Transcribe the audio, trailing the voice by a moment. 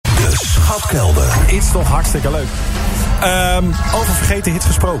Schatkelder. Is toch hartstikke leuk. Over vergeten hits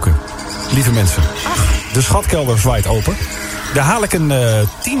gesproken, lieve mensen. De Schatkelder zwaait open. Daar haal ik een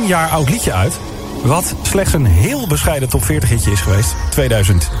 10 jaar oud liedje uit. Wat slechts een heel bescheiden top 40 hitje is geweest.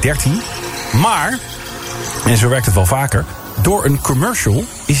 2013. Maar, en zo werkt het wel vaker, door een commercial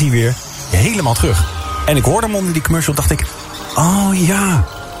is hij weer helemaal terug. En ik hoorde hem onder die commercial, dacht ik, oh ja,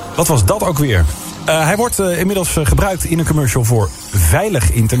 wat was dat ook weer? Hij wordt inmiddels gebruikt in een commercial voor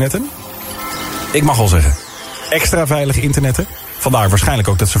veilig internetten. Ik mag wel zeggen, extra veilig internetten. Vandaar waarschijnlijk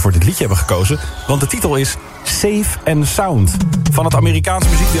ook dat ze voor dit liedje hebben gekozen. Want de titel is Safe and Sound. Van het Amerikaanse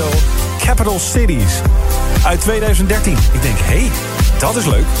muziekduo Capital Cities. Uit 2013. Ik denk, hé, dat is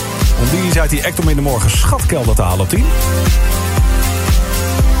leuk. Om die eens uit die act om in de morgen Schatkelder te halen op 10.